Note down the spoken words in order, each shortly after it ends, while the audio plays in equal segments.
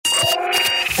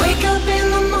Wake up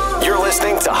in the morning. You're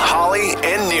listening to Holly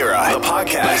and Nira, the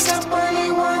podcast.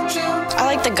 I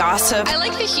like the gossip. I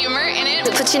like the humor in it.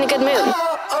 It puts you in a good mood.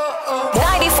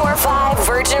 94.5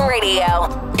 Virgin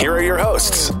Radio. Here are your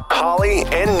hosts, Holly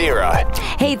and Nira.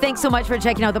 Hey, thanks so much for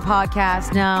checking out the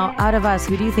podcast. Now, out of us,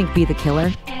 who do you think be the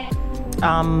killer?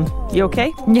 You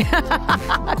okay?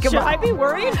 Should I be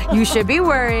worried? You should be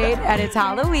worried. And it's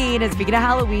Halloween. And speaking of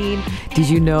Halloween, did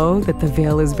you know that the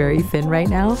veil is very thin right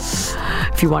now?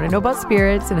 If you want to know about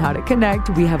spirits and how to connect,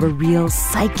 we have a real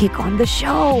psychic on the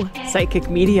show. Psychic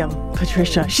medium,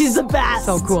 Patricia. She's the best.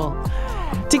 So cool.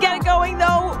 To get it going,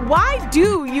 though, why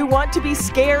do you want to be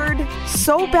scared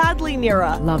so badly,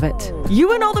 Nira? Love it.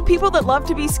 You and all the people that love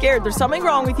to be scared, there's something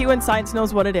wrong with you, and science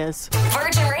knows what it is.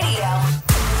 Virgin Radio.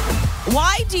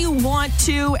 Why do you want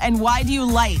to, and why do you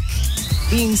like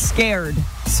being scared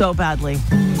so badly?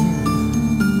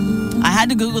 I had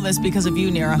to Google this because of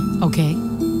you, Nira. Okay.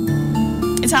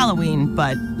 It's Halloween,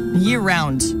 but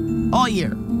year-round, all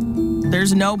year,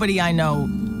 there's nobody I know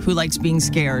who likes being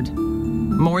scared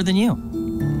more than you.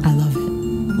 I love it.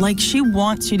 Like, she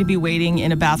wants you to be waiting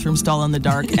in a bathroom stall in the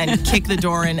dark and kick the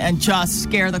door in and just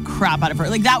scare the crap out of her.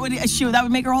 Like, that would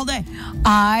make her whole day.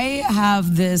 I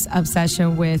have this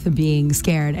obsession with being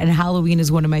scared, and Halloween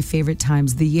is one of my favorite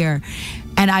times of the year.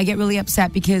 And I get really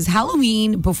upset because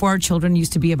Halloween, before our children,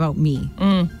 used to be about me.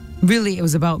 Really, it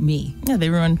was about me. Yeah, they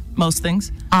ruin most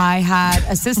things. I had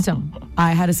a system.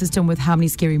 I had a system with how many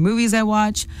scary movies I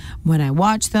watch, when I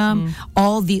watch them.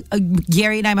 All the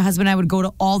Gary and I, my husband and I, would go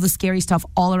to all the scary stuff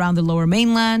all around the Lower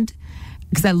Mainland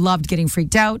because I loved getting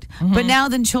freaked out. But now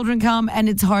then children come and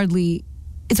it's hardly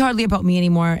about me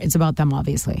anymore. It's about them,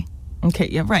 obviously. Okay,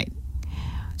 yeah, right.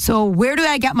 So where do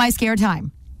I get my scare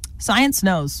time? Science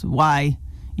knows why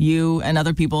you and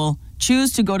other people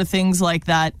choose to go to things like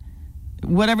that.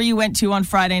 Whatever you went to on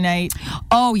Friday night.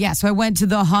 Oh, yeah. So I went to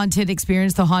the haunted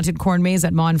experience, the haunted corn maze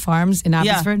at Mon Farms in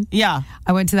Abbotsford. Yeah.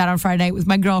 I went to that on Friday night with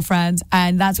my girlfriends,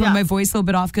 and that's when my voice was a little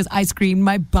bit off because I screamed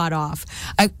my butt off.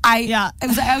 I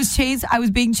was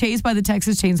being chased by the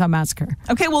Texas Chainsaw Massacre.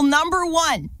 Okay, well, number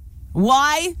one,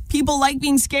 why people like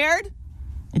being scared?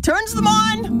 It turns them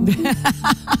on.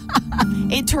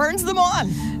 It turns them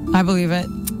on. I believe it.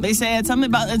 They say it's something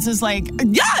about, it's just like,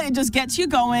 it just gets you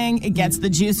going. It gets the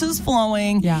juices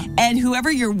flowing. Yeah. And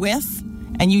whoever you're with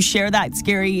and you share that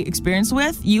scary experience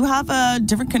with, you have a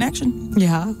different connection.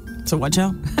 Yeah. So watch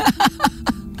out.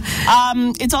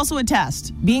 It's also a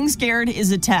test. Being scared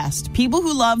is a test. People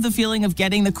who love the feeling of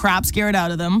getting the crap scared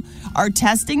out of them are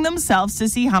testing themselves to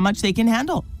see how much they can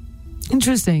handle.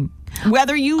 Interesting.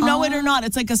 Whether you know it or not,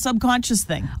 it's like a subconscious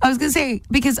thing. I was going to say,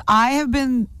 because I have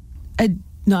been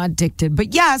not addicted,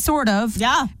 but yeah, sort of.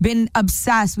 Yeah. Been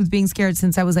obsessed with being scared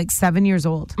since I was like 7 years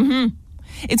old. Mm-hmm.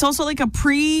 It's also like a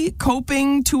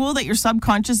pre-coping tool that your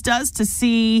subconscious does to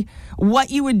see what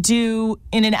you would do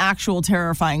in an actual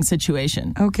terrifying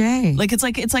situation. Okay. Like it's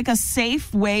like a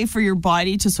safe way for your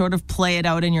body to sort of play it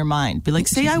out in your mind. Be like,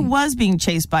 say I was being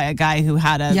chased by a guy who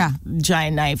had a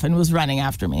giant knife and was running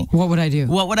after me. What would I do?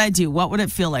 What would I do? What would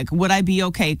it feel like? Would I be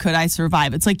okay? Could I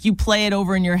survive? It's like you play it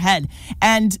over in your head.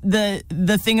 And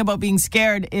the thing about being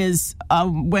scared is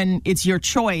when it's your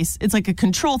choice, it's like a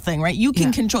control thing, right? You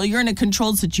can control. You're in a controlled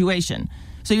situation.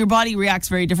 So your body reacts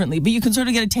very differently, but you can sort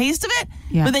of get a taste of it,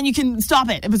 but then you can stop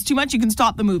it. If it's too much, you can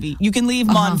stop the movie. You can leave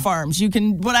Mon Farms. You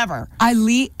can whatever.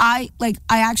 I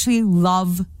actually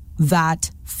love that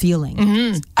feeling.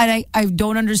 And I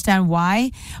don't understand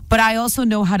why, but I also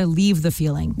know how to leave the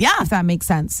feeling. Yeah. If that makes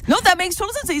sense. No, that makes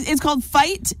total sense. It's called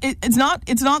fight. It's not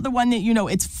the one that you know.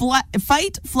 It's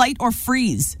fight, flight, or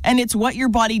freeze. And it's what your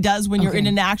body does when you're in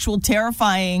an actual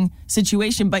terrifying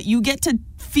situation, but you get to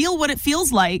feel what it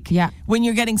feels like when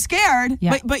you're getting scared,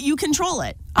 but you control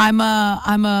it. I'm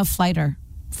a flighter.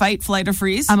 Fight, flight, or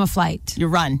freeze? I'm a flight. You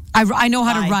run. I know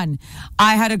how to run.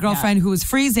 I had a girlfriend who was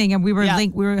freezing, and we were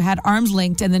linked. We had arms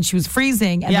linked, and then she was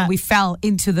freezing, and then we fell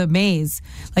into the maze,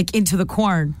 like into the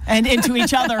corn, and into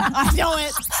each other. I know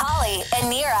it. Holly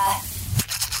and Nira.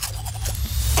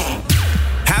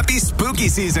 Happy spooky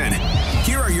season.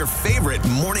 Here are your favorite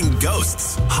morning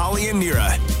ghosts, Holly and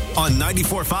Nira, on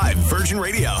 94.5 Virgin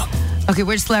Radio. Okay,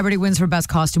 which celebrity wins for best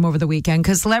costume over the weekend?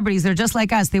 Because celebrities, they're just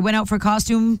like us. They went out for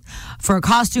costume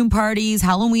parties,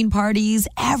 Halloween parties,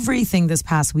 everything this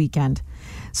past weekend.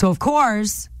 So, of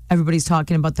course, everybody's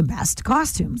talking about the best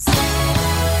costumes.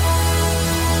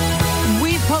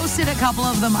 We posted a couple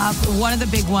of them up. One of the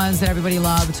big ones that everybody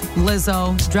loved,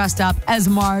 Lizzo dressed up as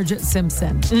Marge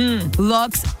Simpson.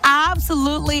 Looks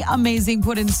absolutely amazing.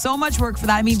 Put in so much work for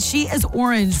that. I mean, she is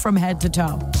orange from head to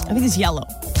toe. I think it's yellow.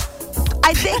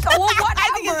 I think, well, whatever. I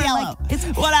think it's yellow.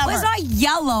 Whatever. Well, it's not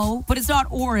yellow, but it's not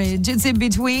orange. It's in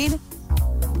between.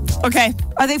 Okay.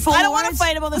 Are they full I don't orange? want to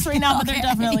fight about this right now, but they're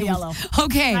definitely yellow.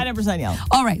 Okay. 100% yellow.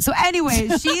 All right. So anyway,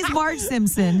 she's Marge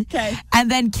Simpson. Okay.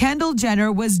 And then Kendall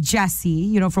Jenner was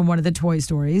Jessie, from one of the Toy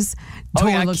Stories.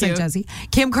 Totally looks cute. like Jessie.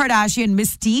 Kim Kardashian,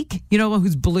 Mystique,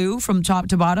 who's blue from top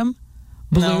to bottom?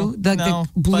 Blue? No, the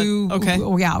blue. but okay.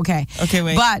 Oh, yeah, okay. Okay,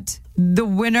 wait. But the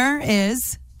winner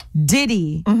is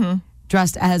Diddy,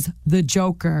 dressed as the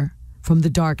Joker from The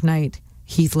Dark Knight,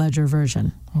 Heath Ledger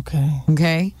version. Okay.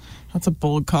 Okay? That's a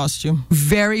bold costume.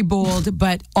 Very bold,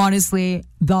 but honestly,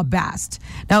 the best.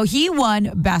 Now, he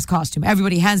won Best Costume.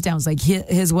 Everybody hands down was like,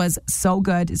 his was so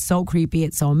good, it's so creepy,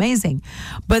 it's so amazing.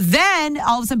 But then,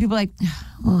 all of a sudden, people are like,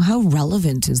 oh, how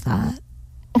relevant is that?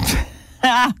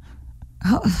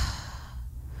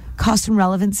 Costume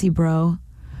relevancy, bro.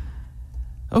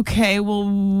 Okay,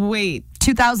 well, wait.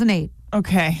 2008.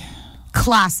 Okay.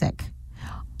 Classic.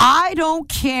 I don't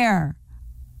care.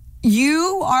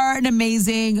 You are an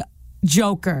amazing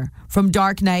Joker from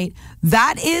Dark Knight.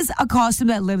 That is a costume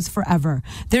that lives forever.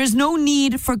 There's no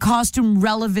need for costume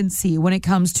relevancy when it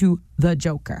comes to the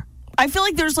Joker. I feel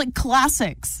like there's like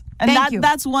classics. And Thank you.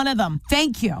 That's one of them.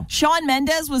 Thank you. Shawn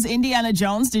Mendes was Indiana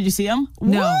Jones. Did you see him?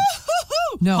 No.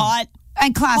 Woo-hoo-hoo. No. Hot.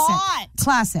 And classic. Hot.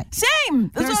 Classic.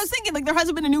 Same. That's what I was thinking. Like, there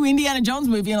hasn't been a new Indiana Jones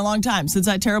movie in a long time since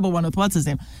that terrible one with what's his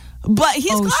name. But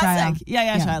he's classic. Shia.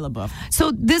 Yeah, Shia LaBeouf.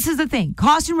 So this is the thing.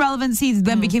 Costume relevancy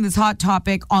then became this hot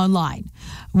topic online.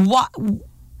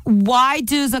 Why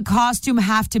does a costume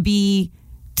have to be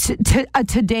a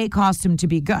today costume to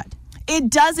be good?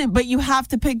 It doesn't, but you have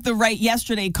to pick the right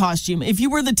yesterday costume. If you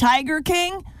were the Tiger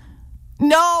King,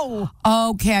 no.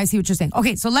 Okay, I see what you're saying.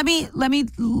 Okay, so let me.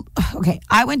 Okay,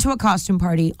 I went to a costume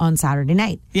party on Saturday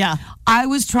night. Yeah. I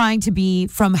was trying to be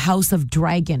from House of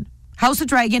Dragon. House of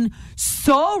Dragon,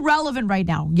 so relevant right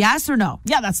now. Yes or no?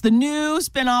 Yeah, that's the new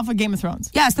spin-off of Game of Thrones.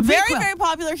 Yes, the very, prequel. very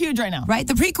popular, huge right now. Right,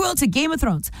 the prequel to Game of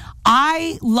Thrones.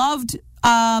 I loved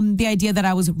the idea that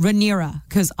I was Rhaenyra,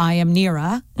 because I am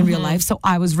Nyra in real life, so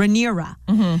I was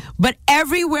Rhaenyra. But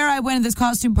everywhere I went in this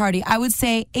costume party, I would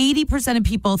say 80% of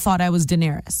people thought I was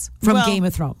Daenerys from Game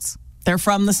of Thrones. They're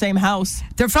from the same house.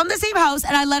 They're from the same house,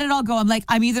 and I let it all go. I'm like,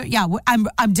 I'm either, I'm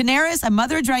Daenerys, I'm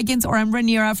Mother of Dragons, or I'm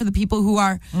Rhaenyra for the people who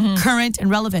are current and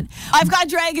relevant. I've got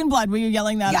dragon blood. Were you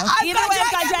yelling that out? I've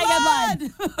got dragon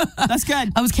blood. That's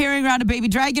good. I was carrying around a baby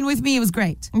dragon with me. It was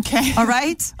great. Okay. All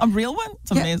right? A real one? It's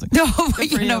amazing. No, Good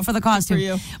but for for the costume.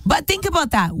 Good for you. But think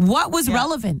about that. What was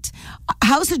relevant?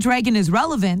 House of Dragon is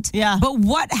relevant. Yeah. But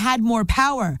what had more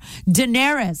power?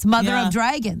 Daenerys, Mother of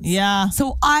Dragons. Yeah.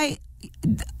 So I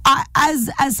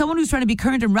as someone who's trying to be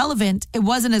current and relevant, it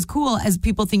wasn't as cool as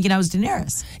people thinking I was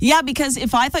Daenerys. Yeah, because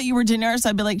if I thought you were Daenerys,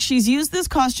 I'd be like, she's used this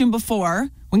costume before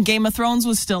when Game of Thrones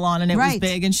was still on and it was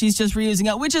big, and she's just reusing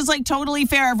it, which is like totally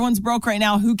fair. Everyone's broke right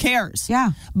now. Who cares?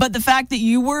 Yeah. But the fact that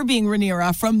you were being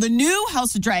Rhaenyra from the new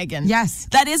House of Dragon, yes,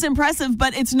 that is impressive,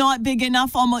 but it's not big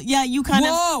enough. Almost, you kind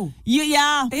of.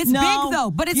 It's big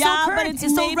though, but it's so current. But it's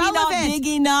so maybe relevant. not big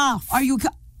enough. Are you?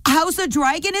 House of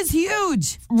Dragon is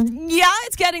huge. Yeah,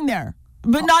 it's getting there.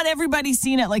 But not everybody's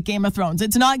seen it like Game of Thrones.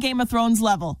 It's not Game of Thrones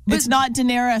level. It's not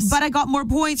Daenerys. But I got more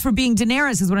points for being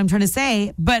Daenerys is what I'm trying to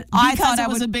say. But I thought it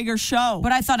was a bigger show.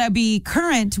 But I thought I'd be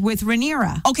current with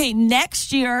Rhaenyra. Okay,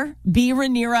 next year, be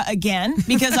Rhaenyra again.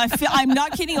 Because I'm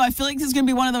not kidding you. I feel like this is going to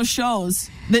be one of those shows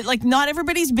that like not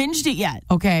everybody's binged it yet.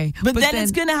 Okay. But then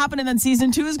it's going to happen and then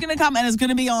season 2 is going to come and it's going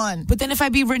to be on. But then if I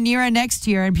be Rhaenyra next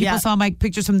year and people saw my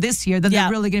pictures from this year, then they're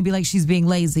really going to be like she's being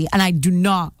lazy. And I do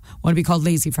not want to be called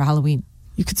lazy for Halloween.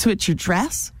 You could switch your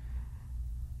dress.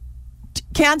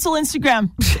 Cancel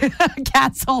Instagram.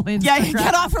 Cancel Instagram. Yeah,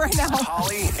 get off right now.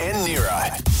 Holly and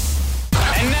Nyra.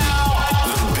 And now,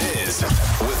 The Biz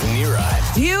with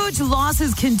Nyra. Huge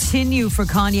losses continue for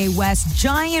Kanye West.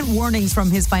 Giant warnings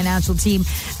from his financial team.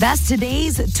 That's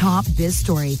today's top biz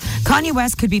story. Kanye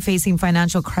West could be facing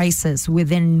financial crisis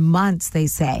within months, they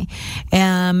say.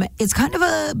 It's kind of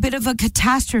a bit of a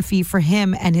catastrophe for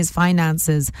him and his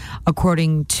finances,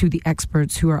 according to the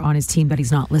experts who are on his team that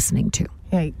he's not listening to.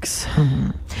 Yikes.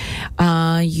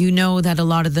 You know that a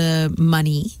lot of the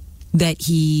money that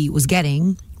he was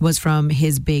getting was from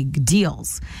his big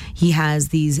deals. He has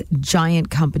these giant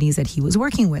companies that he was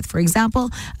working with. For example,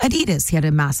 Adidas, he had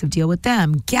a massive deal with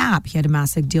them. Gap, he had a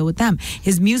massive deal with them.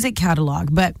 His music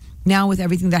catalog. But now with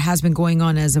everything that has been going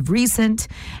on as of recent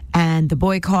and the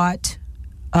boycott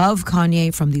of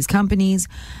Kanye from these companies,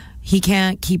 he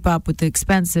can't keep up with the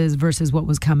expenses versus what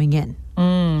was coming in.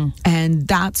 And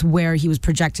that's where he was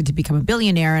projected to become a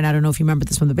billionaire. And I don't know if you remember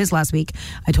this from the Biz last week.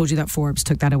 I told you that Forbes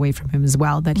took that away from him as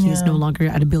well, that he is no longer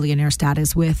at a billionaire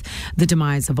status with the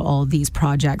demise of all these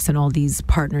projects and all these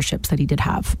partnerships that he did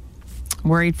have.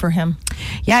 Worried for him.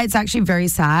 Yeah, it's actually very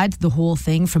sad, the whole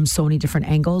thing from so many different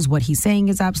angles. What he's saying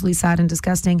is absolutely sad and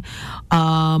disgusting.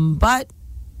 But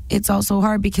it's also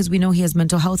hard because we know he has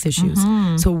mental health issues.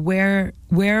 So where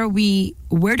do we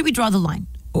draw the line?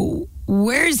 Oh,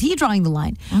 where is he drawing the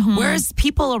line? Where's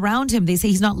people around him? They say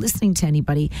he's not listening to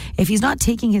anybody. If he's not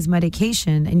taking his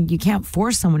medication, and you can't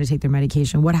force someone to take their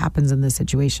medication, what happens in this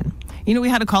situation? You know, we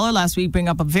had a caller last week bring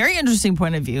up a very interesting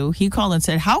point of view. He called and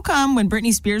said, how come when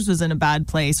Britney Spears was in a bad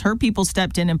place, her people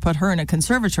stepped in and put her in a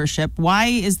conservatorship? Why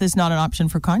is this not an option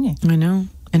for Kanye? I know.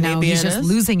 And now Maybe he's it just is.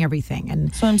 losing everything.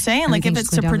 And So I'm saying, like, if everything's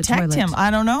it's to going down the protect him, toilet.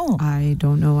 I don't know. I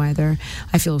don't know either.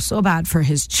 I feel so bad for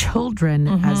his children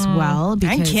as well. And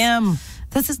Because Kim.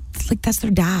 that's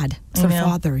their dad. It's their know.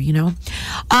 father, you know.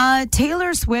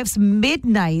 Taylor Swift's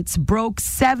Midnights broke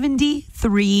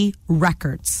 73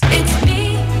 records. It's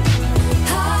me.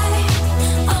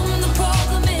 Hi, I'm the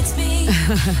problem. It's me.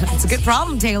 It's a good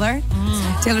problem, Taylor.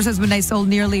 Taylor Swift's Midnight sold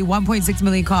nearly 1.6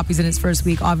 million copies in its first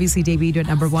week. Obviously debuted at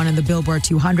number 1 on the Billboard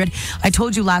 200. I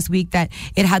told you last week that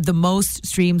it had the most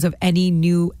streams of any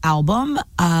new album,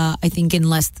 I think in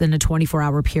less than a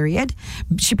 24-hour period.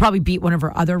 She probably beat one of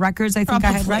her other records, I think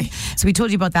I had read. So we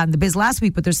told you about that in the Biz last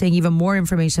week, but they're saying even more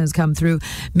information has come through.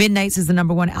 Midnights is the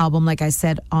number 1 album, like I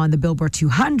said, on the Billboard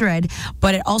 200,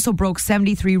 but it also broke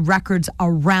 73 records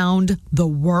around the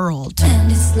world.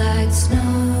 And it's like snow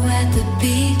at the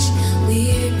beach.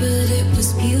 Weird, but it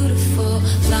was beautiful.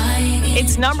 Flying in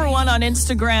It's number 1 on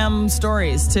Instagram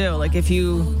stories, too. Like, if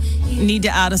you need to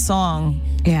add a song,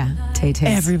 Yeah, Tay-Tay.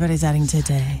 everybody's adding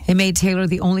today. It made Taylor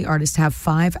the only artist to have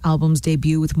 5 albums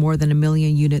debut with more than 1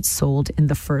 million units sold in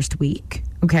the first week.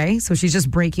 Okay, so she's just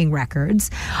breaking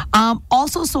records.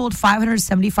 Also sold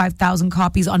 575,000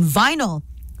 copies on vinyl,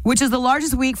 which is the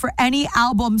largest week for any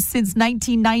album since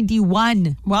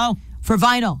 1991 Wow. for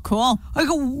vinyl. Cool. Like,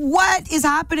 what is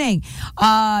happening?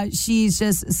 She's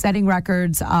just setting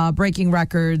records, breaking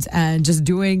records, and just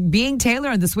being Taylor,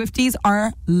 and the Swifties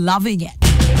are loving it.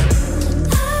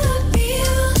 I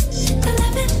feel the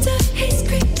lavender haze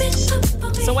creeping up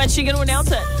on me. So when's she going to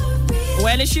announce it?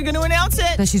 When is she going to announce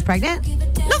it? That she's pregnant?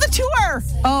 No, the tour.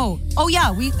 Oh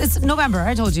yeah. It's November.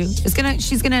 I told you. She's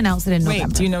gonna announce it in Wait,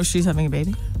 November. do you know she's having a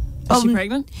baby? Is she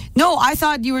pregnant? No, I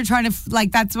thought you were trying to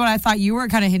that's what I thought you were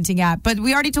kind of hinting at. But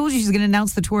we already told you she's gonna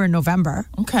announce the tour in November.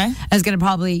 Okay. It's gonna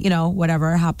probably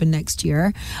whatever happen next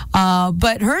year.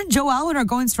 But her and Joe Alwyn are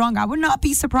going strong. I would not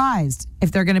be surprised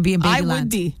if they're gonna be in Babyland. I would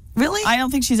be. Really? I don't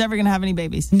think she's ever going to have any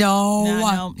babies.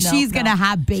 No, she's gonna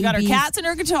have babies. She got her cats and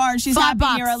her guitar, and she's $5. happy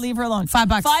here. I'll leave her alone. $5.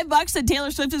 $5 that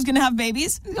Taylor Swift is going to have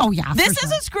babies. Oh yeah. This for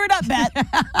is sure. a screwed up bet.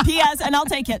 P.S. And I'll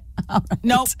take it.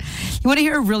 Nope. You want to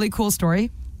hear a really cool story?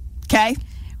 Okay.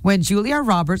 When Julia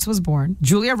Roberts was born,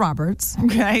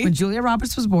 Okay. When Julia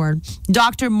Roberts was born,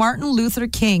 Dr. Martin Luther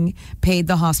King paid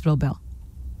the hospital bill.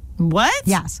 What?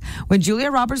 Yes. When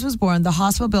Julia Roberts was born, the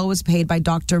hospital bill was paid by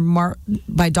Dr.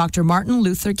 Martin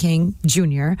Luther King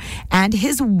Jr. and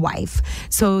his wife.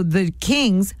 So the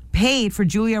Kings paid for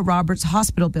Julia Roberts'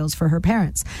 hospital bills for her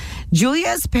parents.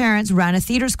 Julia's parents ran a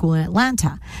theater school in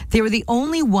Atlanta. They were the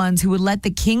only ones who would let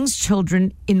the King's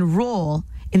children enroll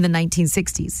in the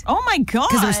 1960s. Oh my God.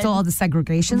 Because there was still all the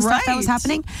segregation stuff that was Right.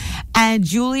 happening. And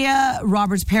Julia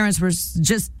Roberts' parents were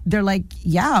they're like,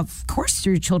 yeah, of course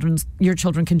your children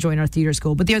can join our theater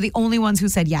school. But they're the only ones who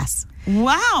said yes.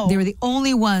 Wow. They were the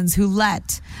only ones who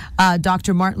let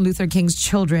Dr. Martin Luther King's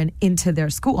children into their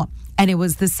school. And it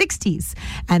was the 60s,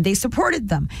 and they supported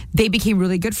them. They became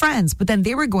really good friends, but then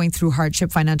they were going through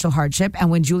financial hardship.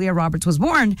 And when Julia Roberts was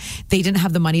born, they didn't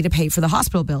have the money to pay for the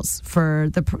hospital bills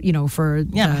for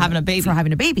having a baby. For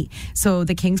having a baby. So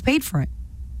the Kings paid for it.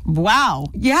 Wow.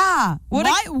 Yeah.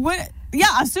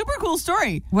 Yeah, a super cool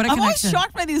story. What a I'm always connection.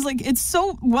 shocked by these. Like, it's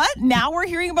so, what? Now we're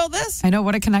hearing about this? I know,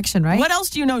 what a connection, right? What else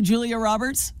do you know, Julia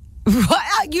Roberts?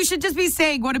 You should just be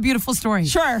saying, what a beautiful story.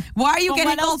 Sure. Why are you But getting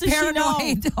what all else does she know?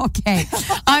 paranoid? Okay.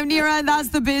 I'm Nira, and that's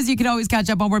The Biz. You can always catch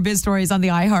up on more Biz stories on the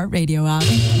iHeartRadio app.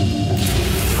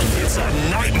 It's a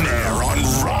nightmare on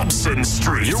Robson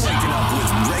Street. You're waking up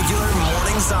with regular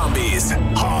morning zombies.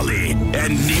 Holly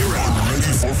and Nira.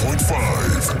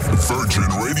 94.5 Virgin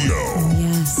Radio.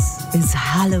 Yes, it's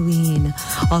Halloween,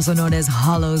 also known as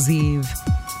Hallows Eve.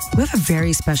 We have a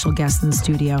very special guest in the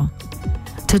studio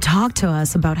to talk to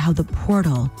us about how the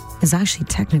portal is actually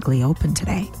technically open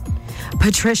today.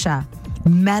 Patricia,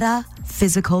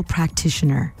 metaphysical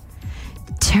practitioner,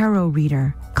 tarot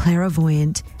reader,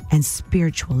 clairvoyant, and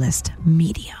spiritualist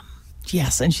medium.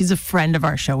 Yes, and she's a friend of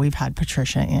our show. We've had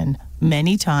Patricia in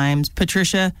many times.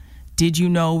 Patricia, did you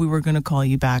know we were going to call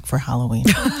you back for Halloween?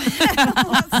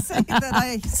 Let's say that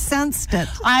I sensed it.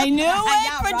 I knew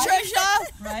it,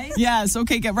 Patricia. Right? Yes.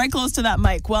 Okay. Get right close to that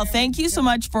mic. Well, thank you so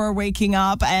much for waking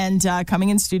up and coming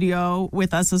in studio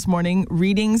with us this morning.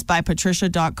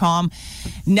 Readingsbypatricia.com.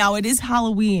 Now, it is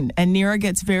Halloween, and Nira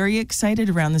gets very excited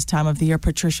around this time of the year,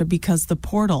 Patricia, because the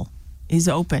portal is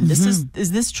open. Is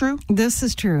this true? This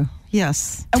is true.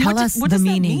 Yes. And Tell us what the does that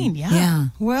meaning. mean? Yeah.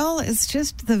 Well, it's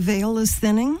just the veil is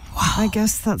thinning. Wow. I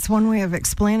guess that's one way of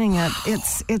explaining it.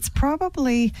 It's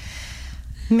probably,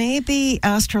 maybe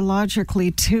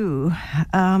astrologically too,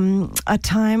 a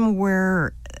time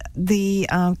where the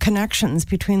connections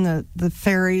between the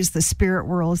fairies, the spirit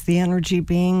worlds, the energy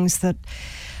beings that,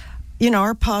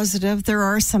 are positive, there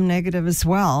are some negative as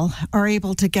well, are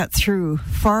able to get through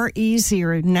far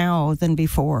easier now than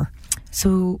before.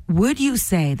 So would you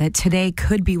say that today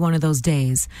could be one of those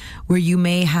days where you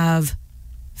may have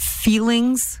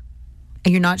feelings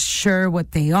and you're not sure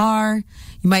what they are?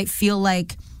 You might feel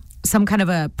like some kind of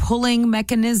a pulling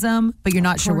mechanism, but you're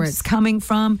not sure where it's coming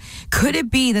from. Could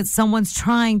it be that someone's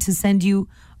trying to send you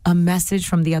a message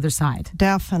from the other side?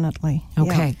 Definitely.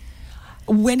 Okay. Yeah.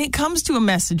 When it comes to a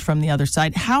message from the other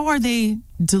side, how are they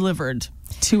delivered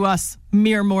to us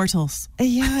mere mortals?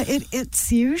 Yeah,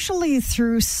 it's usually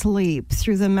through sleep,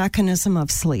 through the mechanism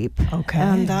of sleep. Okay.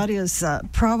 And that is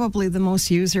probably the most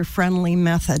user-friendly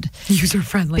method.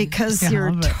 User-friendly. Because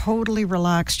you're totally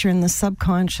relaxed, you're in the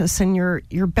subconscious, and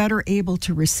you're better able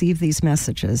to receive these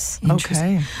messages.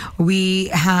 Okay. We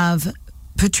have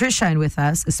Patricia in with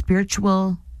us, a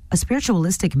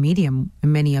spiritualistic medium,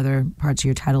 and many other parts of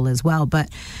your title as well. But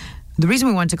the reason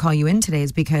we wanted to call you in today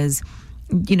is because,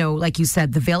 like you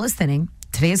said, the veil is thinning.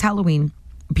 Today is Halloween.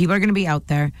 People are going to be out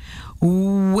there.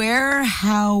 Where,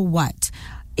 how, what?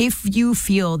 If you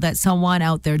feel that someone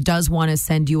out there does want to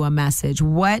send you a message,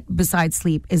 what besides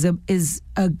sleep is a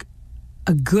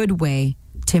good way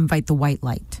to invite the white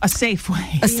light? A safe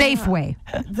way. A safe way.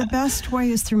 The best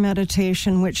way is through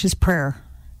meditation, which is prayer.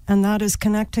 And that is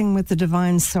connecting with the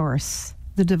divine source,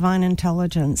 the divine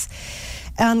intelligence.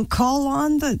 And call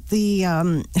on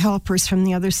the helpers from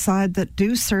the other side that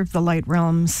do serve the light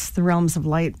realms, the realms of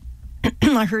light.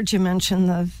 I heard you mention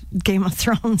the Game of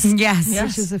Thrones. Yes.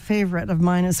 Which is a favorite of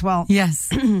mine as well. Yes.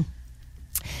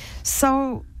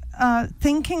 So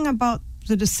thinking about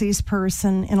the deceased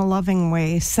person in a loving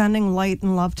way, sending light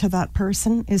and love to that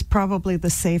person is probably the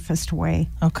safest way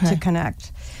to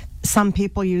connect. Some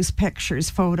people use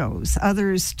pictures, photos.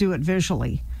 Others do it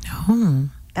visually. Oh.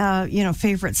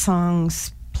 Favorite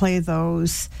songs, play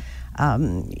those.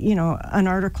 An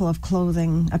article of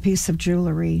clothing, a piece of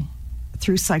jewelry.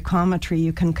 Through psychometry,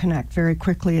 you can connect very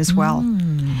quickly as well.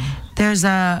 There's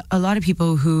a lot of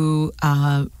people who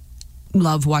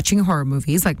love watching horror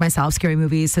movies, like myself, scary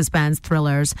movies, suspense,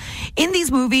 thrillers. In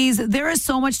these movies, there is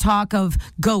so much talk of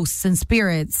ghosts and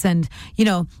spirits and,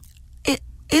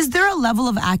 is there a level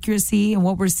of accuracy in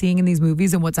what we're seeing in these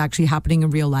movies and what's actually happening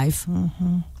in real life?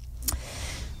 Mm-hmm.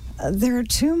 There are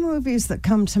two movies that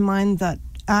come to mind that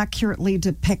accurately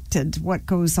depicted what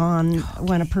goes on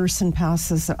when a person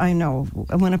passes.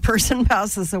 When a person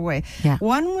passes away. Yeah.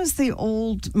 One was the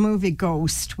old movie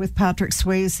Ghost with Patrick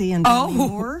Swayze and Demi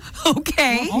Moore.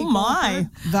 Okay. Oh my.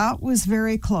 That was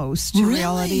very close to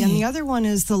reality. And the other one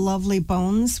is The Lovely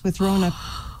Bones with Rona.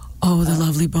 Oh, The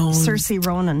Lovely Bones. Saoirse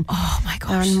Ronan. Oh my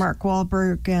gosh. And Mark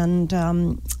Wahlberg and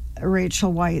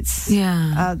Rachel Weisz.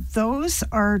 Yeah. Those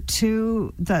are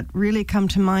two that really come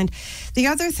to mind. The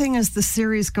other thing is the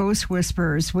series Ghost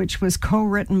Whisperers, which was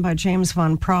co-written by James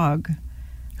Van Praagh.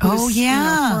 Who's,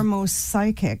 foremost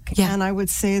psychic. Yeah. And I would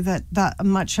say that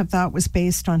much of that was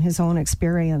based on his own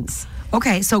experience.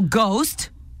 Okay, so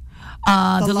Ghost.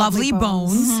 The Lovely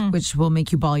Bones, which will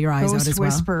make you bawl your eyes Ghost out as well.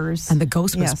 Whispers. And the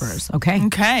Ghost Yes. Whispers, okay?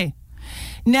 Okay.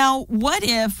 Now, what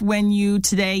if when you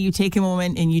take a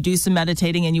moment and you do some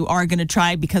meditating and you are going to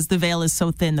try, because the veil is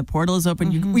so thin, the portal is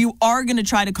open, you are going to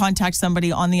try to contact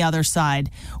somebody on the other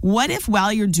side. What if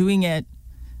while you're doing it,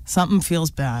 something feels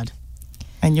bad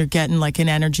and you're getting like an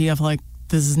energy of like,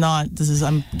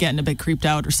 I'm getting a bit creeped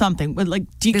out or something. But like,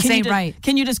 right.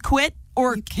 Can you just quit?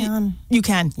 Or You can. You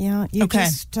can. Yeah, you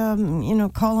just,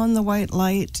 call on the white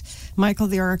light, Michael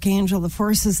the Archangel, the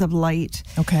forces of light.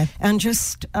 Okay. And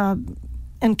just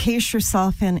encase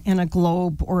yourself in a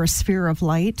globe or a sphere of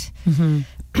light.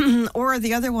 Mm-hmm. Or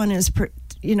the other one is,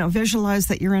 visualize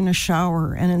that you're in a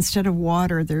shower and instead of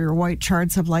water, there are white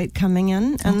shards of light coming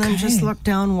in. And then just look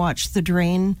down, watch the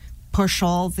drain, push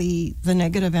all the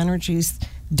negative energies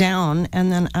down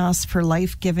and then ask for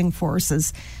life-giving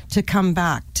forces to come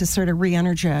back to sort of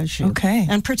re-energize you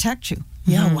and protect you.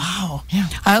 Yeah, wow. Yeah.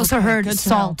 I also heard good to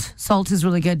salt. Salt is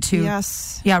really good too.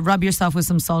 Yes. Yeah, rub yourself with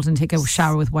some salt and take a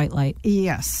shower with white light.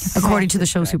 Yes. According to the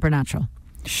show Supernatural.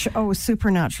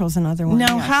 Supernatural is another one.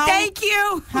 Now, yes. Thank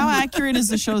you. How accurate is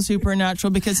the show Supernatural?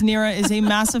 Because Nira is a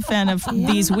massive fan of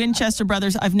these Winchester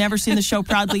brothers. I've never seen the show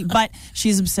proudly, but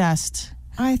she's obsessed.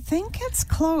 I think it's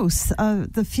close.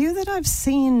 The few that I've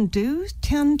seen do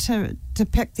tend to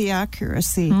depict the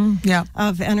accuracy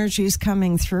of energies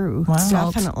coming through. Wow.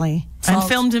 Definitely. And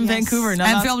filmed in Vancouver. Now,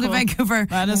 And that's filmed cool. in Vancouver.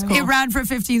 That is cool. It ran for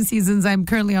 15 seasons. I'm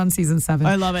currently on season 7.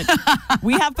 I love it.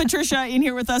 We have Patricia in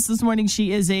here with us this morning.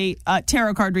 She is a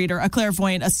tarot card reader, a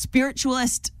clairvoyant, a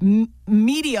spiritualist,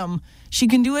 medium. She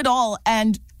can do it all.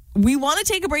 And we want to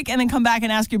take a break and then come back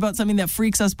and ask you about something that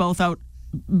freaks us both out.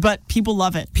 But people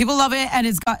love it. People love it, and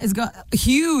it's got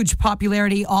huge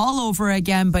popularity all over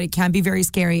again, but it can be very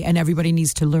scary, and everybody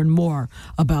needs to learn more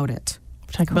about it.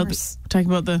 Talking about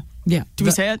the Yeah. do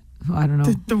we say it? I don't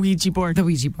know. The Ouija board. The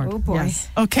Ouija board. Oh, boy. Yes.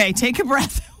 Okay, take a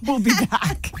breath. We'll be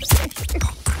back.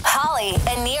 Holly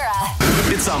and Nira.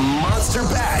 It's a monster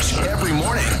bash every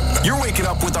morning. You're waking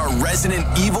up with our resident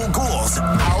evil ghouls,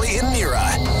 Holly and Nira.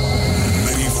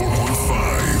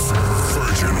 94.5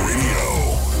 Virgin Radio.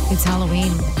 It's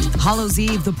Halloween. Hallows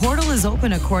Eve. The portal is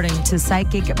open according to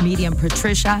psychic medium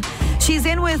Patricia. She's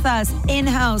in with us,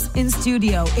 in-house, in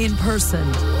studio, in person,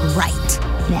 right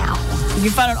now. You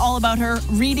can find out all about her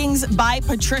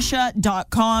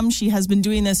readingsbypatricia.com. She has been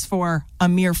doing this for a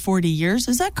mere 40 years.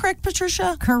 Is that correct,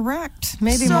 Patricia? Correct.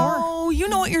 Maybe more. So you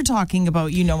know what you're talking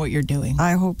about. You know what you're doing.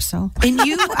 I hope so. And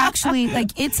you actually,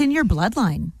 it's in your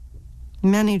bloodline.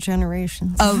 Many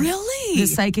generations. Really? The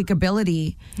psychic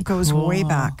ability. It goes way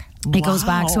back. It goes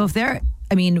back. So if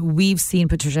we've seen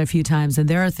Patricia a few times, and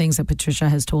there are things that Patricia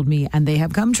has told me, and they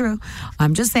have come true.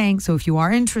 I'm just saying, so if you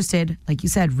are interested, like you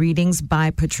said,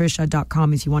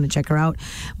 readingsbypatricia.com if you want to check her out.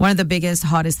 One of the biggest,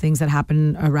 hottest things that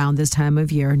happen around this time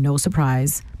of year, no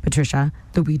surprise, Patricia,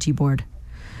 the Ouija board.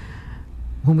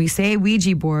 When we say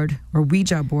Ouija board or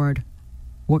Ouija board,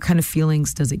 what kind of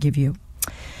feelings does it give you?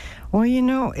 Well,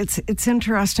 it's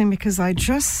interesting because I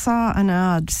just saw an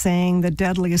ad saying the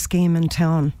deadliest game in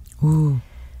town. Ooh.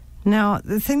 Now,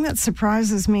 the thing that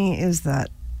surprises me is that,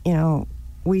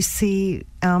 we see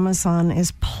Amazon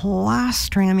is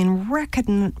plastering,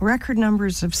 record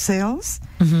numbers of sales.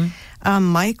 Mm-hmm.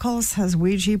 Michael's has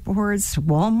Ouija boards,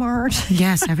 Walmart.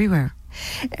 Yes, everywhere.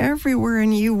 Everywhere,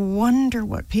 and you wonder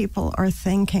what people are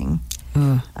thinking.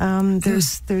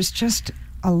 There's just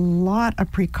a lot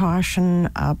of precaution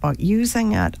about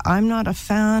using it. I'm not a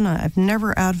fan. I've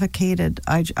never advocated.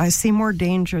 I see more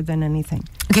danger than anything.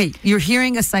 Okay, you're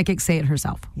hearing a psychic say it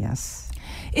herself. Yes.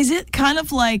 Is it kind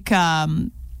of like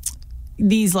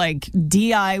these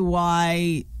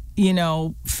DIY,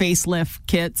 facelift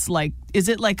kits? Is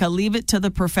it like a leave it to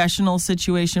the professional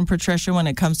situation, Patricia, when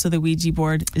it comes to the Ouija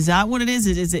board? Is that what it is?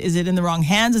 Is it in the wrong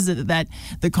hands? Is it that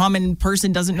the common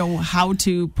person doesn't know how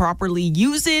to properly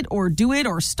use it or do it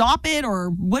or stop it, or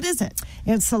what is it?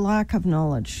 It's a lack of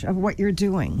knowledge of what you're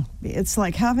doing. It's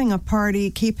like having a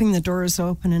party, keeping the doors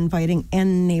open, inviting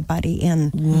anybody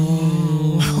in.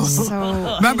 Whoa.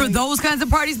 So, Remember those kinds of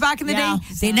parties back in the day?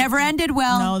 They never ended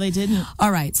well. No, they didn't.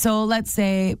 All right, so let's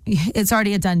say it's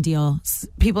already a done deal.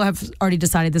 People have already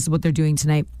decided this is what they're doing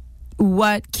tonight.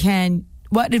 What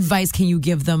advice can you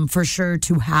give them for sure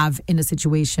to have in a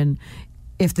situation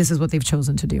if this is what they've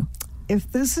chosen to do?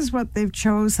 If this is what they've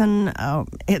chosen,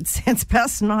 it's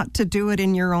best not to do it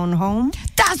in your own home.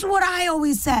 That's what I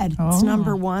always said. It's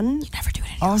number one. You never do it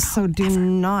in your Also, own home, do ever.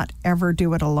 not ever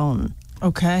do it alone.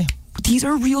 Okay. These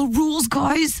are real rules,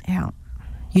 guys. Yeah.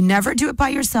 You never do it by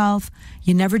yourself.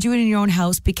 You never do it in your own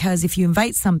house, because if you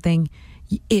invite something,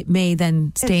 it may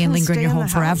then stay and linger in your home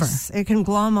forever. It can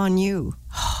glom on you,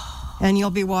 and you'll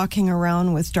be walking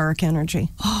around with dark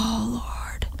energy. Oh,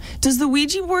 Lord. Does the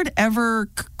Ouija board ever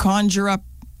conjure up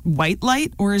white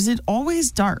light, or is it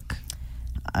always dark?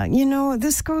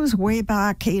 This goes way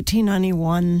back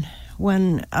 1891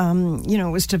 when,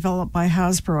 it was developed by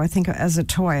Hasbro, I think, as a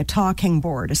toy, a talking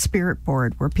board, a spirit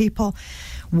board, where people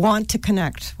want to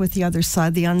connect with the other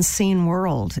side, the unseen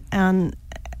world. And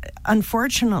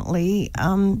unfortunately,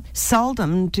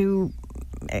 seldom do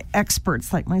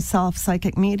experts like myself,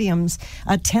 psychic mediums,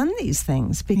 attend these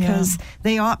things because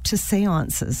they opt to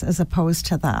seances as opposed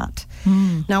to that.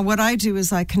 Now, what I do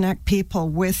is I connect people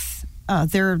with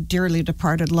their dearly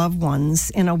departed loved ones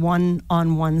in a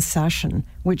one-on-one session,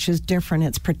 which is different.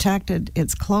 It's protected.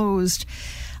 It's closed.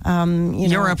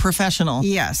 You're a professional.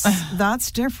 Yes,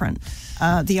 that's different.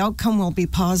 The outcome will be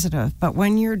positive. But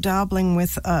when you're dabbling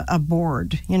with a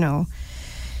board,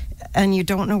 and you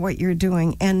don't know what you're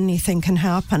doing, anything can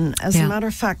happen. As a matter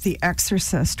of fact, The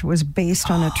Exorcist was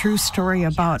based on a true story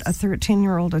about a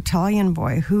 13-year-old Italian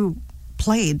boy who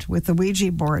played with the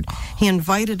Ouija board. He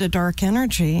invited a dark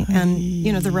energy, and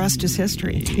the rest is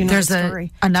history. There's the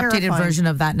story. An Terrifying. updated version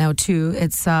of that now too.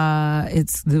 It's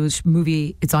the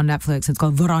movie. It's on Netflix. It's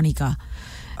called Veronica.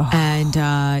 And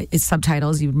it's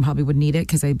subtitles. You probably would need it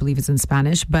because I believe it's in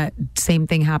Spanish. But same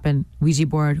thing happened. Ouija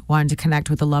board, wanted to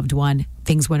connect with a loved one.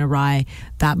 Things went awry.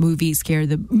 That movie scared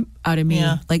the out of me.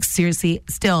 Yeah. Like seriously,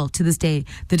 still to this day,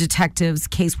 the detectives,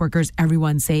 caseworkers,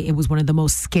 everyone say it was one of the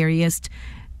most scariest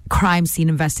crime scene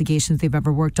investigations they've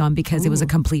ever worked on because it was a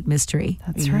complete mystery.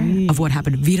 That's right. Of what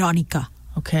happened. Veronica.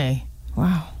 Okay.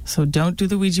 Wow. So don't do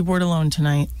the Ouija board alone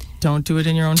tonight. Don't do it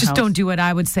in your own house. Just don't do it,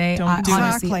 I would say. Don't do it.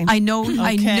 Honestly, Exactly. I know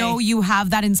Okay. you have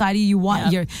that inside of you. You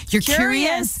want you're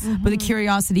curious, but the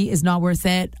curiosity is not worth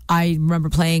it. I remember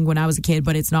playing when I was a kid,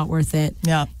 but it's not worth it.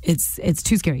 Yeah. It's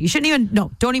too scary. You shouldn't even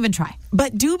don't even try.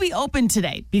 But do be open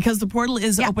today because the portal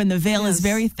is open. The veil is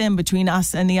very thin between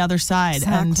us and the other side.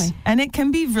 Exactly. And it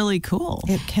can be really cool.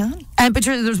 It can. And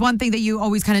Patricia, there's one thing that you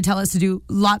always kind of tell us to do: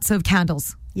 lots of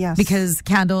candles. Yes. Because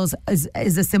candles is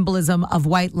a symbolism of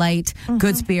white light,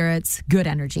 good spirits, good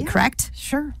energy, correct?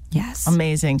 Sure. Yes.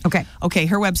 Amazing. Okay. Okay,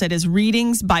 her website is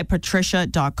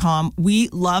readingsbypatricia.com. We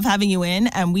love having you in,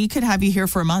 and we could have you here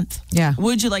for a month. Yeah.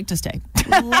 Would you like to stay?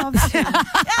 Love to.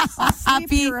 I'll sleep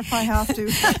Happy- here if I have to.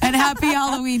 And happy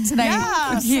Halloween tonight.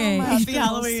 Yeah, Okay. Happy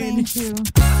Halloween. Thank you.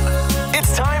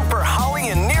 It's time for Holly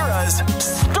and Nira's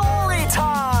Story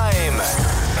Time.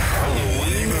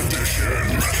 Halloween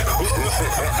edition.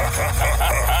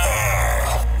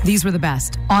 These were the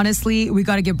best. Honestly, we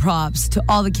got to give props to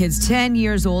all the kids 10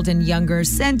 years old and younger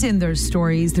sent in their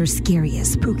stories, their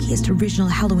scariest, spookiest, original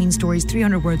Halloween stories,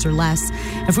 300 words or less.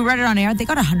 If we read it on air, they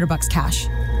got $100 cash.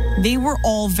 They were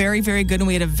all very, very good, and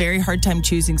we had a very hard time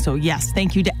choosing. So, yes,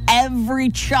 thank you to every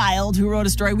child who wrote a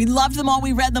story. We loved them all.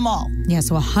 We read them all. Yeah,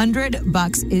 so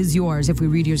 $100 is yours if we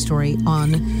read your story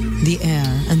on the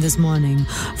air. And this morning,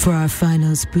 for our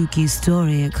final spooky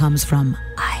story, it comes from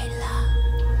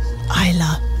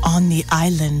Isla on the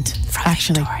island.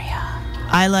 Actually, Victoria.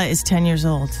 Isla is 10 years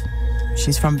old.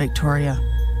 She's from Victoria.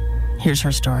 Here's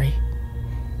her story.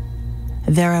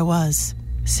 There I was,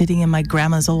 sitting in my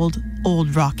grandma's old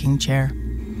rocking chair.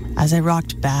 As I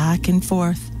rocked back and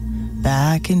forth,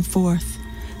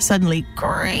 suddenly,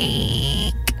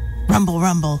 creak, rumble,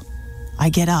 rumble. I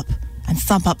get up and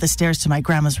thump up the stairs to my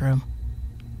grandma's room.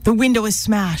 The window is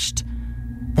smashed.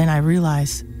 Then I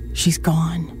realize she's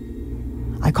gone.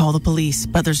 I call the police,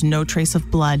 but there's no trace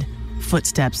of blood,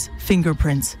 footsteps,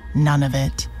 fingerprints, none of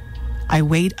it. I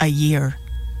wait a year.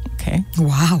 Okay.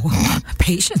 Wow.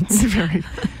 Patience.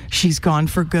 She's gone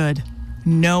for good.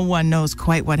 No one knows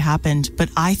quite what happened, but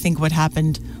I think what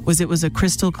happened was it was a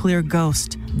crystal clear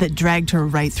ghost that dragged her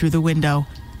right through the window.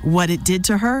 What it did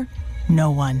to her, no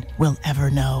one will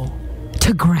ever know.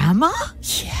 To Grandma?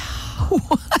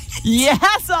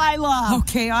 Yes, Isla.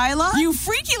 Okay, Isla. You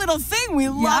freaky little thing. We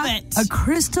love it. A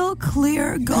crystal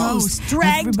clear ghost.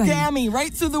 Dragged Everybody, Gammy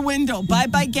right through the window.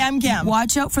 Bye-bye, Gam Gam.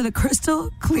 watch out for the crystal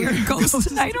clear ghost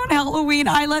tonight on Halloween.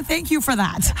 Isla, thank you for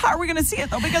that. How are we going to see it,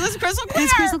 though? Because it's crystal clear.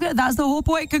 It's crystal clear. That's the whole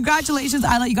point. Congratulations,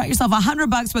 Isla. You got yourself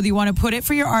 $100, whether you want to put it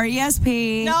for your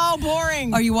RESP. No,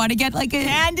 boring. Or you want to get like a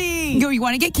Candy. Or you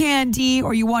want to get candy,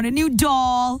 or you want a new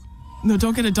doll. No,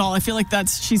 don't get a doll. I feel like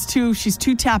she's too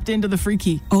tapped into the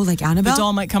freaky. Oh, like Annabelle? The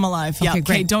doll might come alive. Yeah, okay,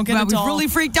 great. Don't get Well, a doll. we've really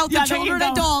freaked out the there you children go.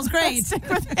 and dolls. Great. Stick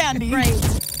with Andy. Great.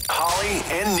 Holly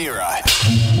and Nira.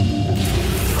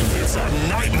 It's a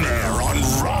nightmare on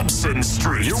Robson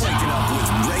Street. You're waking up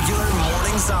with regular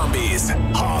morning zombies.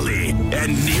 Holly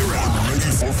and Nira.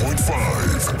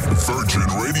 94.5 Virgin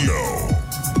Radio.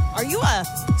 Are you a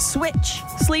switch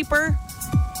sleeper?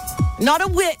 Not a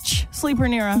witch sleeper,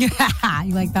 Nira. You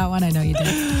like that one? I know you do.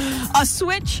 A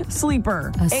switch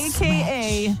sleeper. A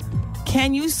AKA,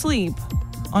 can you sleep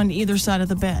on either side of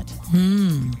the bed?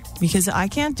 Because I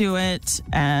can't do it,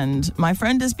 and my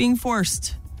friend is being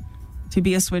forced to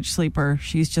be a switch sleeper.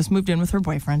 She's just moved in with her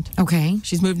boyfriend. Okay.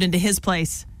 She's moved into his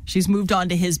place. She's moved on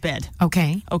to his bed.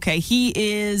 Okay. Okay, he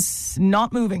is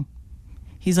not moving.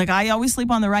 He's like, I always sleep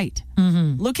on the right.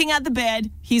 Mm-hmm. Looking at the bed,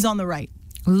 he's on the right.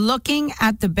 Looking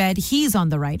at the bed, he's on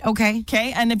the right. Okay.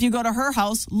 Okay, and if you go to her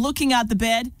house, looking at the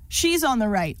bed, she's on the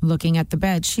right. Looking at the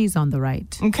bed, she's on the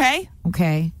right. Okay?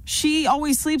 Okay. She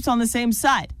always sleeps on the same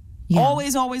side. Yeah.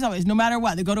 Always, always, always. No matter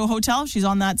what. They go to a hotel, she's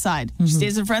on that side. She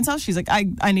stays at a friend's house, she's like,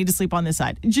 I need to sleep on this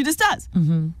side. And she just does.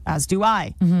 As do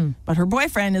I. But her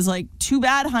boyfriend is like, too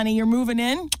bad, honey, you're moving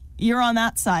in. You're on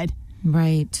that side.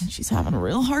 Right. She's having a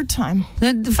real hard time.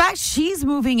 The fact she's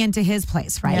moving into his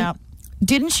place, right? Yeah.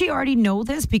 Didn't she already know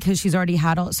this because she's already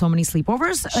had so many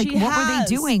sleepovers? Like, She what were has.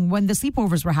 they doing when the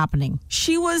sleepovers were happening?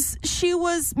 She was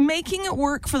making it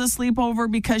work for the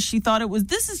sleepover because she thought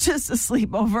this is just a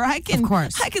sleepover. I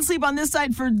can sleep on this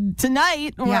side for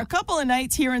tonight or a couple of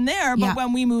nights here and there. But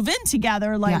when we move in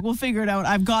together, we'll figure it out.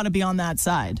 I've got to be on that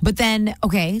side. But then,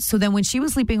 so then when she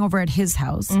was sleeping over at his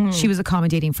house, she was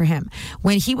accommodating for him.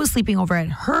 When he was sleeping over at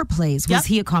her place, was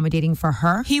he accommodating for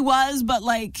her? He was, but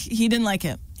he didn't like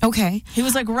it. Okay. He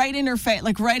was right in her face,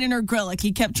 right in her grill.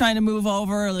 He kept trying to move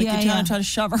over, he trying to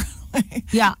shove her away.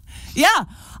 Yeah. Yeah.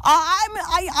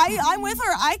 I'm with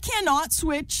her. I cannot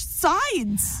switch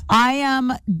sides. I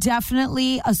am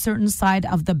definitely a certain side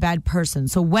of the bed person.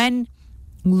 So when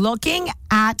looking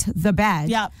at the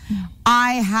bed,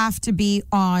 I have to be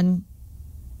on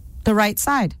the right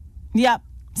side. Yep.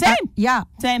 Same.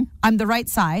 Same. I'm the right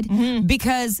side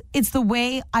because it's the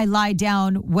way I lie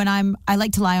down when I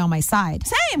like to lie on my side.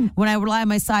 Same. When I lie on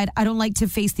my side, I don't like to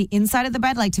face the inside of the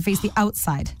bed. I like to face the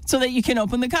outside. So that you can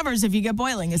open the covers if you get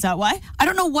boiling. Is that why? I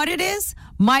don't know what it is.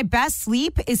 My best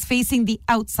sleep is facing the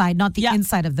outside, not the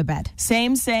inside of the bed.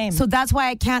 Same. So that's why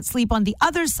I can't sleep on the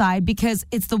other side because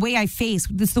it's the way I face.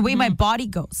 It's the way my body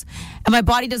goes. And my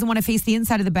body doesn't want to face the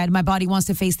inside of the bed. My body wants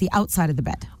to face the outside of the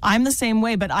bed. I'm the same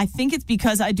way, but I think it's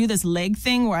because I do this leg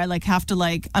thing where I have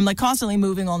to I'm constantly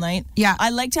moving all night. Yeah. I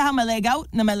like to have my leg out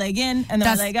and then my leg in and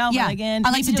then my leg out, my leg in.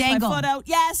 I like to dangle. My foot out.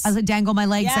 Yes. I like to dangle my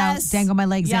legs out, dangle my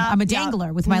legs in. I'm a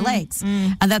dangler with my legs.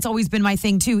 And that's always been my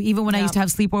thing too. Even when I used to have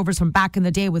sleepovers from back in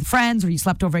the day with friends or you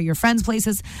slept over at your friends'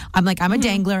 places, I'm a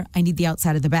dangler. I need the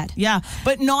outside of the bed. Yeah.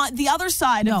 But not the other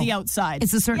side of the outside.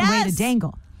 It's a certain way to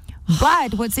dangle.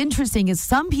 But what's interesting is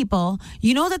some people,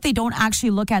 that they don't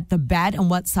actually look at the bed and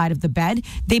what side of the bed.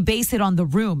 They base it on the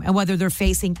room and whether they're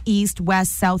facing east,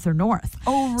 west, south, or north.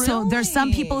 Oh, really? So there's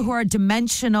some people who are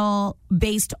dimensional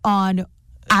based on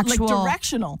actual...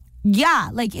 directional. Yeah,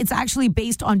 it's actually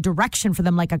based on direction for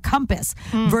them, like a compass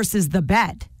versus the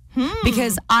bed.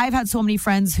 Because I've had so many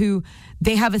friends who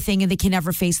they have a thing and they can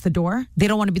never face the door. They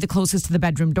don't want to be the closest to the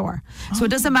bedroom door. So it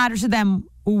doesn't matter to them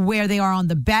where they are on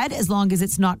the bed as long as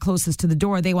it's not closest to the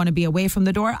door. They want to be away from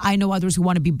the door. I know others who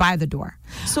want to be by the door.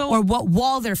 Or what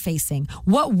wall they're facing.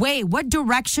 What way, what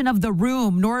direction of the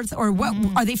room, north or what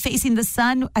are they facing the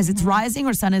sun as it's rising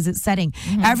or sun as it's setting?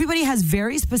 Everybody has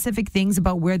very specific things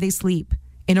about where they sleep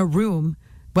in a room.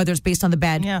 Whether it's based on the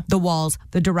bed, the walls,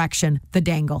 the direction, the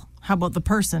dangle. How about the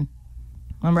person?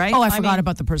 All right. Oh, I forgot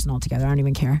about the person altogether. I don't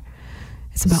even care.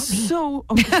 It's about me. So,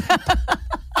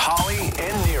 Holly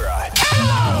and Nira.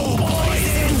 Hello,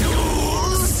 boys and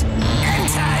ghouls.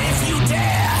 Enter, if you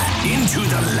dare, into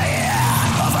the lair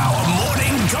of our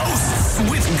morning ghosts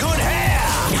with good hair.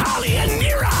 Holly and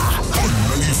Nira. On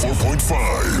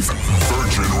 94.5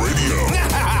 Virgin Radio.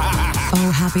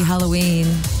 Oh, happy Halloween.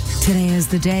 Today is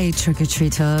the day,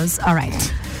 trick-or-treaters. All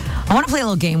right. I want to play a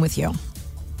little game with you.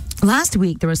 Last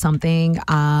week, there was something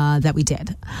that we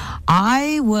did.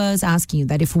 I was asking you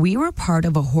that if we were part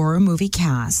of a horror movie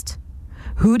cast,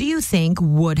 who do you think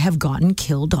would have gotten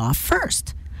killed off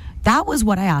first? That was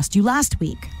what I asked you last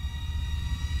week.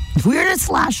 If we were in a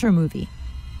slasher movie,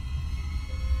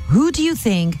 who do you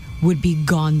think would be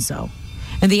gonzo?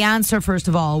 And the answer, first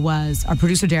of all, was our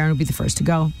producer Darren would be the first to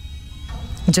go.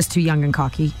 Just too young and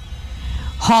cocky.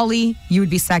 Holly, you would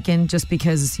be second just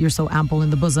because you're so ample in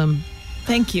the bosom.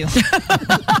 Thank you.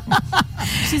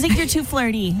 She's like, you're too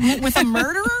flirty. With a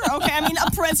murderer? Okay,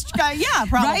 a Prince guy. Yeah,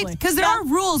 probably. Right? Because there are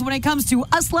rules when it comes to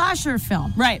a slasher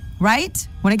film. Right. Right?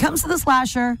 When it comes to the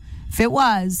slasher, if it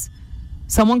was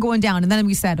someone going down, and then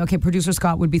we said, okay, producer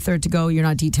Scott would be third to go. You're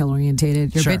not detail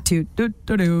orientated. You're a bit too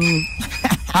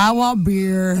I want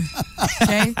beer.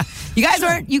 Okay? You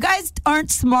guys aren't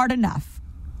smart enough.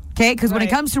 Okay, because when it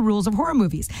comes to rules of horror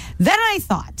movies. Then I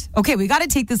thought, okay, we got to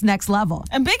take this next level.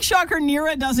 And big shocker,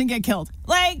 Nira doesn't get killed.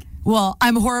 Well,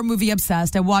 I'm horror movie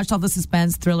obsessed. I watched all the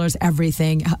suspense, thrillers,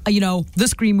 everything. The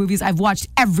Scream movies, I've watched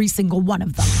every single one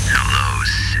of them. Hello,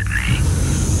 Sydney.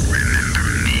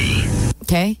 Remember me?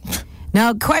 Okay.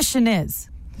 Now, question is,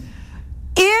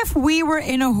 if we were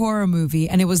in a horror movie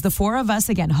and it was the four of us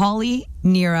again, Holly,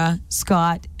 Nira,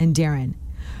 Scott, and Darren,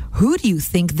 who do you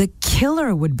think the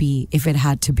killer would be if it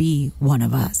had to be one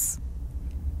of us?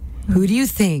 Who do you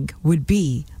think would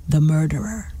be the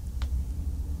murderer?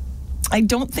 I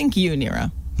don't think you,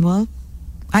 Nira. Well,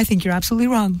 I think you're absolutely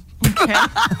wrong. Okay.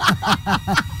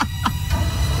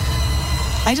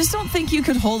 I just don't think you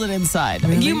could hold it inside.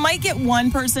 Really? You might get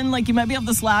one person, like you might be able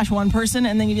to slash one person,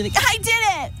 and then you'd be like, I did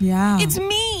it. Yeah. It's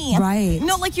me. Right.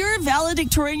 No, like you're a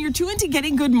valedictorian. You're too into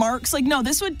getting good marks. Like, no,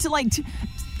 this would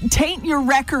taint your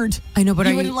record. I know, but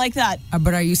you wouldn't like that.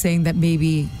 But are you saying that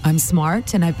maybe I'm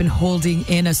smart and I've been holding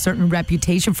in a certain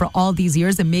reputation for all these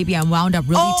years, and maybe I'm wound up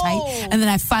really tight, and then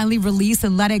I finally release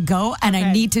and let it go, and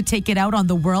I need to take it out on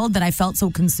the world that I felt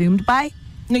so consumed by?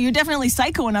 No, you're definitely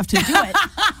psycho enough to do it.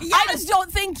 I just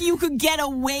don't think you could get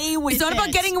away with it. It's not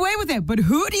about getting away with it, but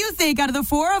who do you think out of the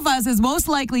four of us is most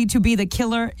likely to be the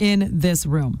killer in this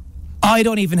room? I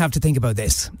don't even have to think about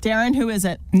this. Darren, who is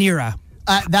it? Nira.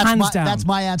 That's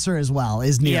my answer as well,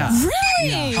 is Nira. Yeah.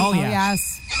 Really? Yeah. Oh, yeah.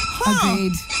 Yes.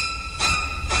 Agreed.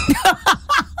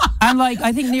 And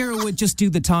I think Nira would just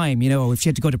do the time, if she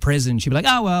had to go to prison, she'd be like,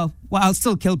 oh, well, I'll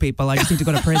still kill people. I just need to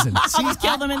go to prison. I'll just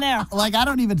kill them in there. I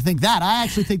don't even think that. I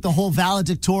actually think the whole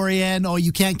valedictorian,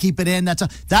 you can't keep it in,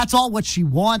 that's all what she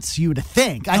wants you to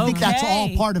think. I think that's all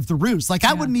part of the ruse.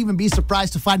 I wouldn't even be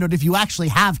surprised to find out if you actually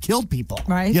have killed people.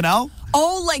 Right.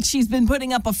 Oh, like she's been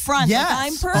putting up a front. Yes.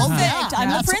 I'm perfect. Yeah. I'm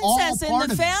That's the princess all in the part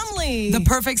of it. family. The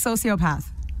perfect sociopath.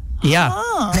 Yeah.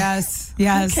 Oh. Yes.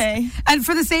 Okay. And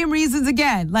for the same reasons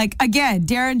again.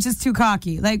 Darren's just too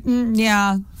cocky.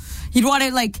 Yeah. He'd want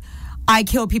it I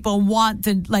kill people and want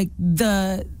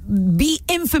be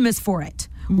infamous for it.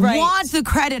 Right. Want the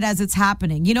credit as it's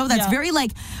happening. That's very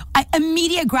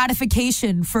immediate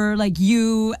gratification for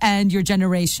you and your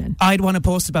generation. I'd want to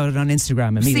post about it on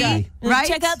Instagram immediately. See? Right?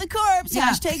 Check out the corpse. Yeah.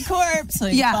 Hashtag corpse.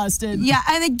 Busted. Yeah,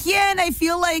 and again, I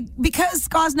feel because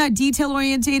Scott's not detail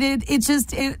orientated,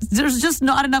 there's just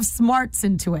not enough smarts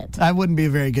into it. I wouldn't be a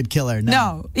very good killer.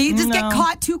 No, you just get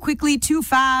caught too quickly, too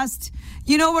fast.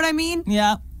 You know what I mean?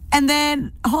 Yeah. And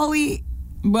then Holly,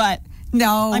 what?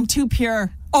 No, I'm too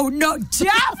pure. Oh no,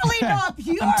 definitely not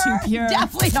pure. I'm too pure.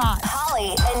 Definitely not.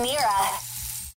 Holly and Nira.